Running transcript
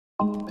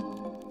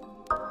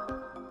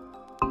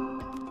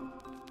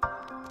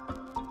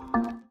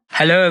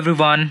Hello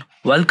everyone,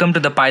 welcome to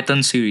the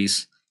Python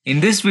series. In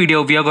this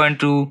video, we are going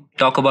to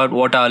talk about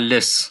what are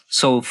lists.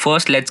 So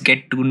first, let's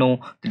get to know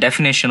the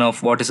definition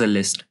of what is a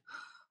list.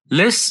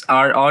 Lists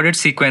are ordered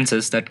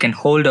sequences that can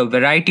hold a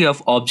variety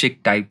of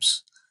object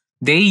types.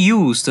 They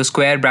use the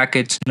square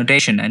brackets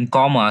notation and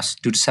commas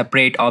to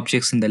separate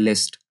objects in the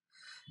list.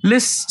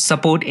 Lists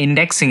support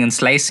indexing and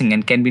slicing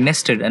and can be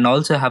nested and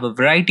also have a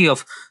variety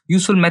of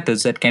useful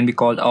methods that can be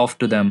called off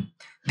to them.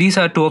 These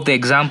are two of the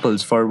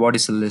examples for what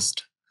is a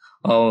list.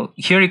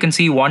 Here you can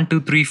see 1,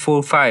 2, 3,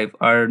 4, 5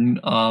 are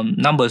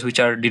numbers which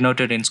are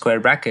denoted in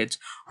square brackets,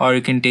 or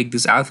you can take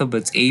these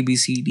alphabets A, B,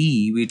 C,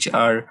 D, which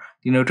are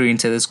denoted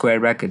inside the square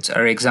brackets,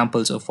 are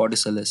examples of what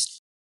is a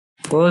list.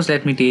 First,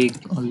 let me take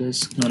a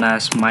list known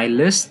as my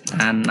list,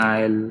 and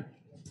I'll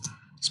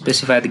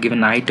specify the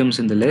given items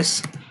in the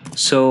list.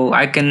 So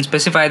I can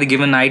specify the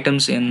given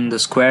items in the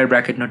square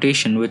bracket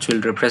notation, which will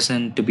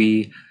represent to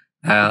be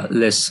a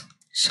list.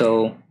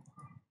 So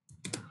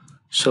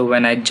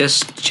when I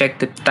just check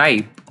the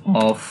type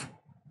of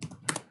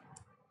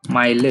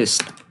my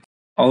list,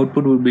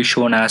 output will be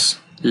shown as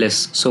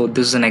list. So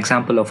this is an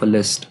example of a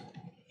list.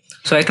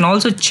 So I can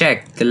also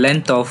check the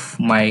length of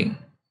my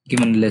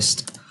given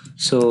list.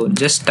 So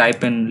just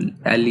type in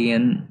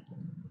len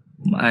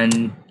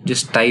and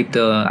just type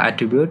the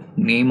attribute,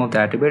 name of the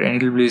attribute, and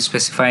it will be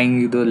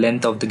specifying the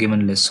length of the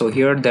given list. So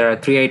here there are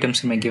 3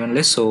 items in my given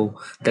list, so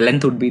the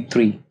length would be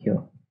 3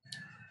 here.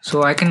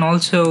 So I can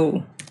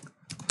also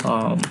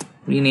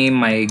rename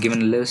my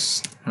given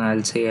list, and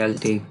I'll say I'll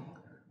take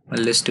my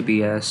list to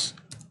be as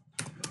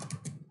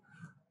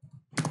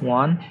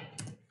 1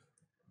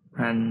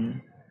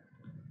 and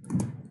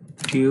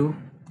 2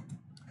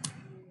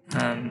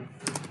 and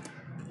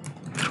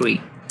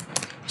 3.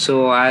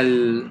 So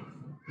I'll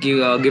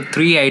give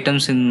 3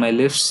 items in my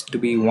list to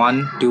be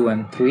 1, 2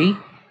 and 3.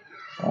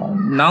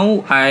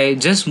 Now I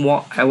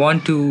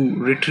want to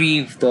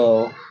retrieve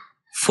the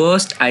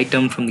first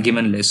item from the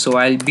given list. So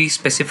I'll be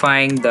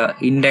specifying the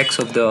index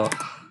of the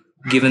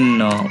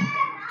given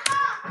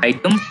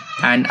item,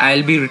 and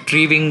I'll be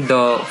retrieving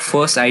the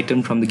first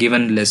item from the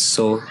given list.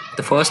 So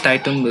the first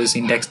item is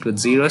indexed with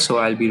 0, so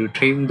I'll be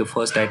retrieving the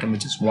first item,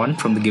 which is 1,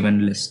 from the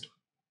given list.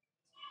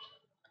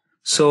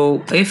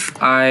 So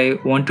if I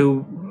want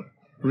to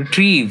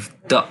retrieve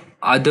the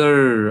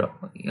other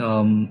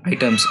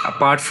items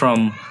apart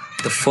from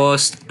the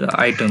first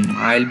item,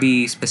 I'll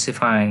be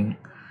specifying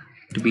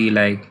to be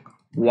like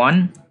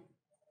 1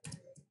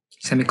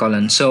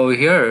 semicolon. So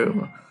here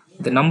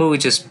the number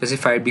which is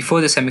specified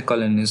before the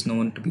semicolon is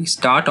known to be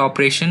start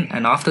operation,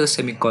 and after the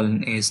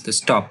semicolon is the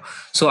stop.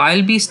 So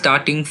I'll be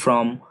starting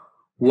from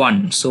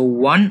 1, so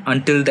 1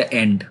 until the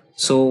end.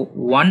 So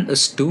 1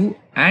 is 2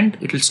 and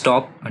it will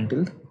stop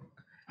until,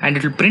 and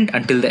it will print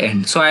until the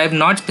end. So I have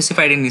not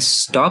specified any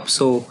stop,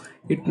 so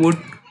it would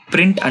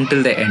print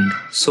until the end.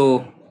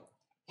 So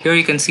here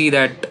you can see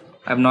that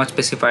I have not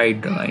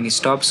specified any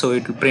stop, so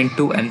it will print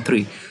 2 and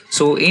 3.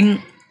 So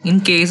in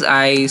case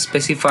I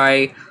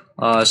specify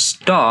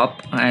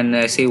stop and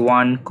I say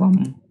 1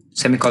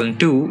 semicolon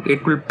 2,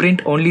 it will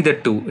print only the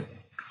 2,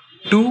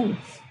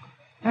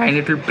 and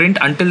it will print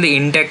until the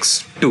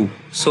index 2.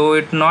 So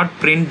it will not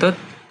print the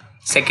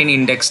second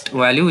indexed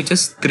value, which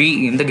is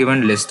 3 in the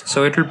given list.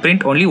 So it will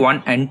print only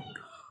 1 and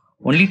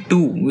only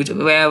 2,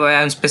 where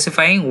I am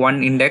specifying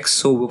 1 index.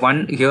 So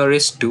 1 here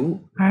is 2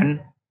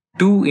 and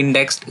 2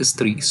 indexed is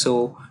 3.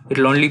 So it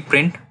will only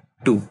print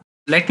 2.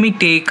 Let me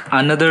take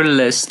another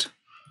list,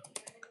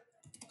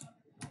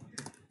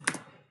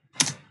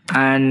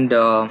 and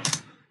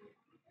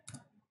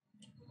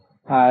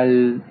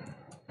I'll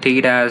take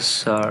it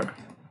as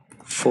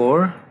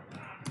 4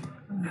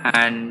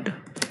 and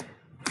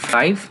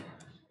 5.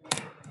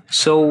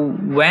 So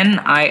when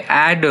I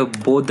add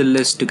both the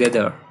lists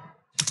together,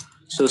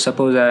 so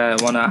suppose I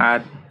want to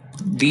add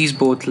these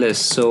both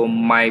lists, so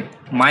my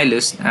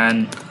list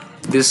and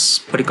this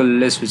particular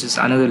list, which is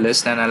another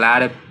list, and I'll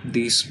add up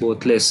these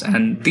both lists,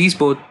 and these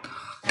both,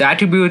 the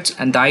attributes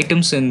and the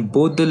items in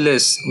both the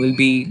lists will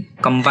be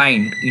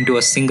combined into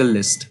a single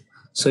list.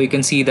 So you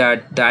can see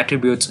that the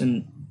attributes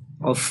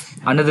of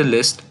another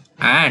list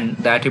and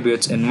the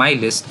attributes in my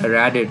list are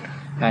added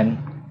and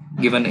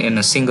given in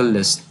a single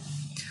list.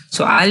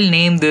 So I'll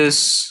name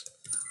this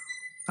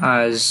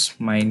as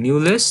my new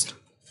list,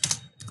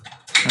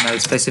 and I'll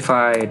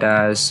specify it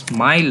as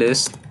my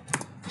list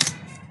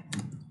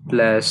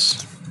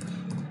plus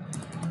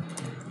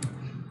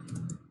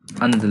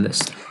another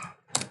list.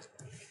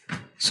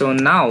 So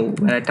now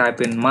when I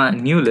type in my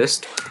new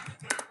list,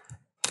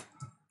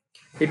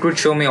 it would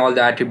show me all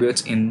the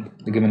attributes in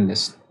the given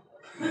list.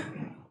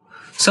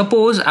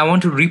 Suppose I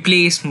want to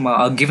replace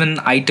a given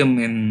item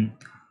in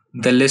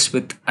the list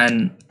with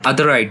an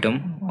other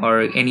item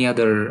or any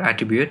other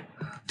attribute.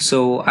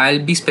 So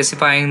I'll be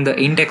specifying the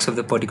index of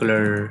the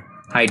particular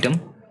item.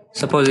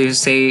 Suppose you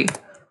say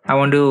I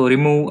want to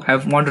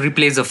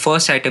replace the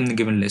first item in the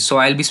given list. So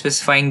I'll be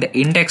specifying the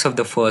index of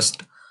the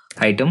first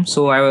item.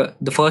 So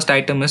the first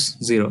item is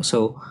 0.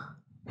 So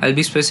I'll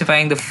be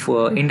specifying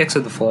the index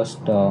of the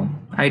first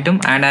item,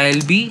 and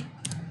I'll be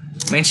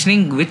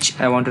mentioning which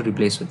I want to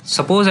replace with.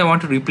 Suppose I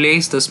want to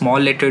replace the small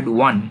lettered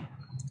 1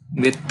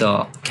 with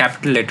the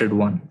capital lettered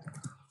 1.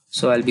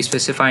 So I'll be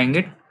specifying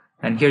it,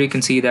 and here you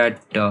can see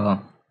that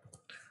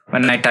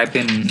when I type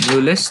in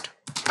new list,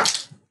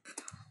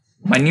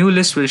 my new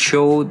list will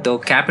show the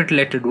capital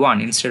lettered 1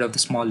 instead of the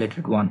small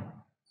lettered 1.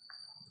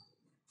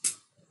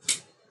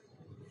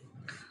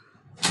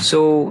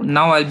 So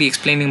now I'll be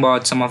explaining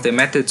about some of the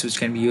methods which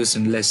can be used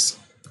in lists.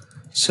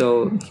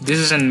 So this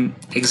is an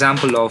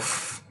example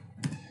of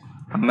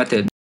a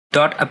method.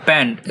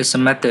 .append is a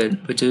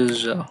method which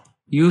is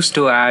used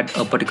to add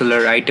a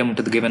particular item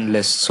to the given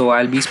list. So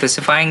I'll be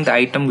specifying the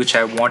item which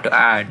I want to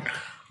add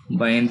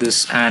by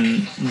this,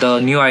 and the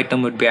new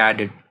item would be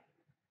added.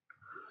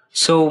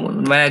 So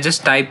when I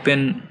just type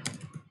in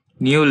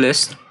new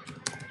list,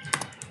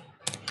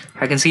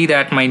 I can see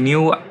that my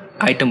new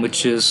item,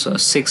 which is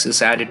 6,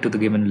 is added to the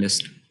given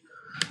list.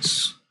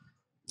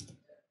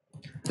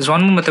 There's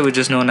one more method which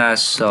is known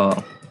as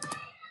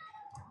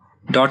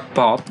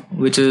 .pop,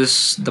 which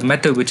is the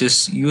method which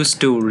is used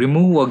to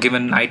remove a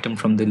given item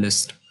from the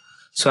list.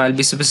 So I'll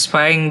be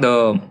specifying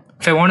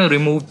if I want to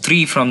remove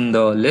 3 from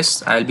the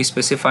list, I'll be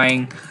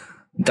specifying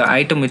the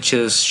item which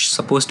is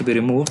supposed to be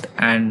removed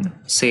and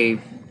say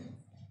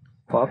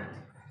pop.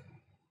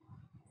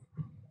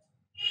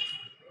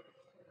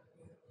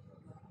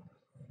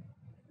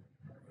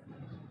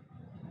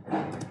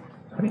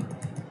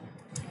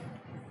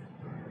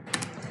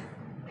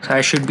 So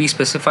I should be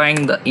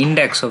specifying the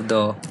index of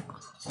the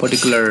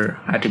particular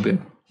attribute.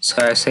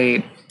 So I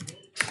say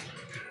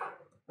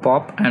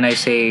pop and I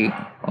say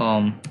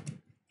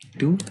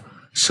 2.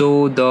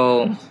 So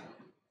the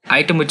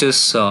item which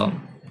is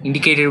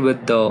indicated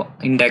with the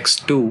index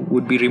 2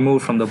 would be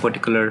removed from the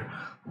particular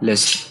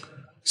list.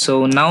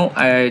 So now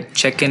I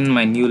check in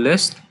my new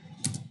list.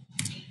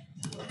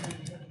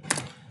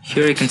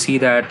 Here you can see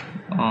that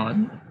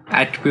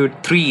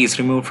attribute 3 is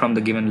removed from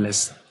the given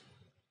list.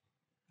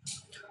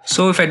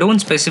 So if I don't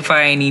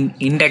specify any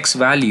index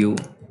value,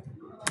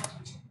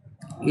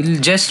 it'll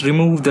just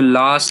remove the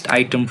last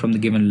item from the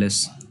given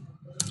list.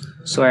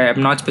 So I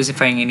am not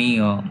specifying any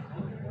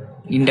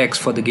index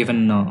for the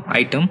given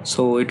item,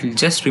 so it will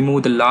just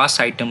remove the last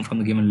item from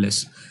the given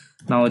list.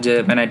 Now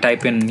when I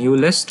type in new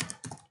list,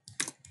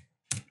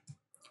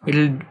 it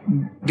will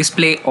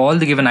display all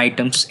the given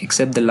items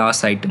except the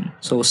last item.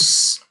 So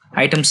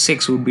item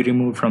 6 would be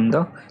removed from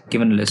the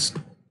given list.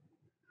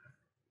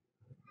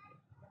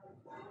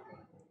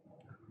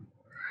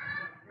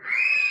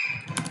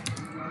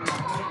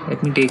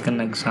 Let me take an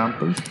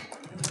example.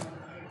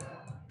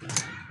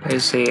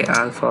 Let's say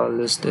alpha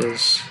list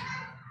is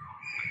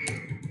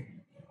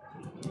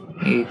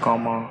A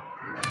comma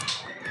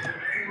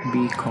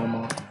B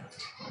comma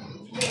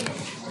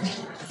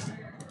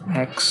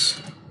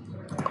X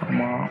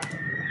comma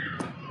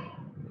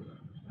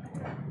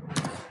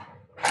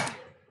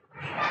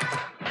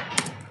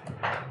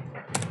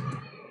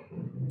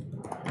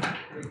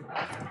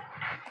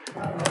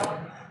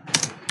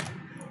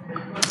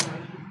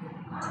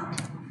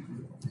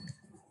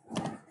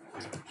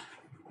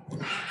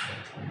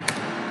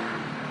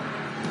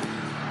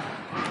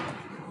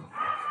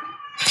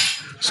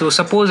So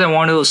suppose I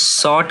want to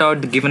sort out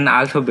the given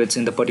alphabets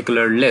in the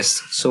particular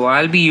list. So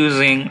I'll be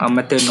using a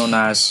method known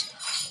as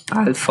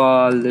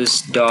alpha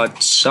list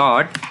dot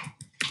sort,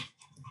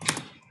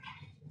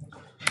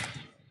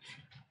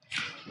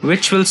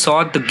 which will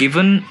sort the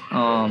given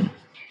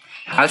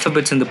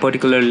alphabets in the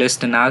particular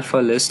list in alpha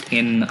list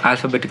in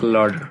alphabetical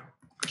order.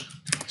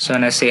 So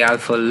when I say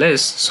alpha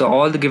list, so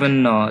all the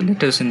given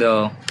letters in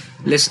the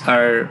list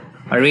are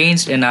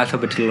arranged in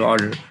alphabetical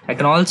order. I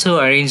can also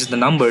arrange the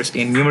numbers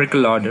in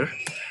numerical order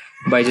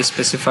by just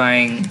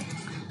specifying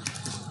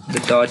the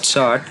dot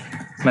sort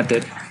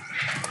method.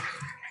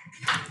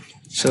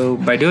 So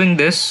by doing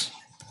this,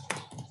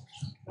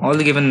 all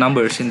the given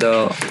numbers in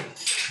the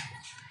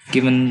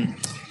given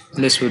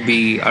list would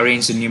be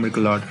arranged in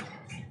numerical order.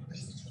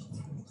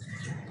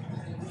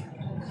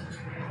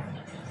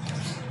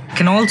 You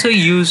can also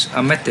use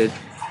a method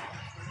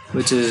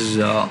which is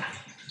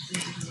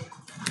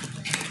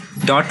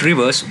dot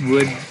reverse,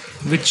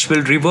 which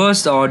will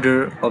reverse the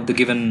order of the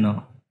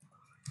given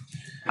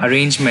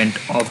arrangement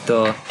of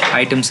the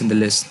items in the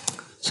list.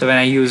 So when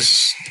I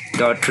use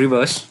dot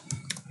reverse,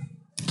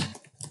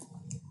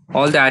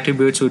 all the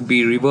attributes would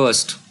be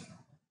reversed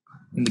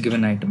in the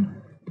given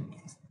item.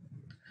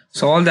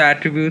 So all the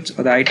attributes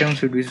or the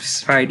items would be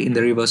specified in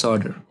the reverse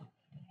order.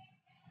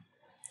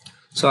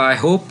 So I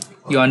hope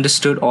you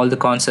understood all the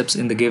concepts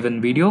in the given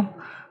video.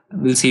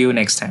 We'll see you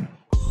next time.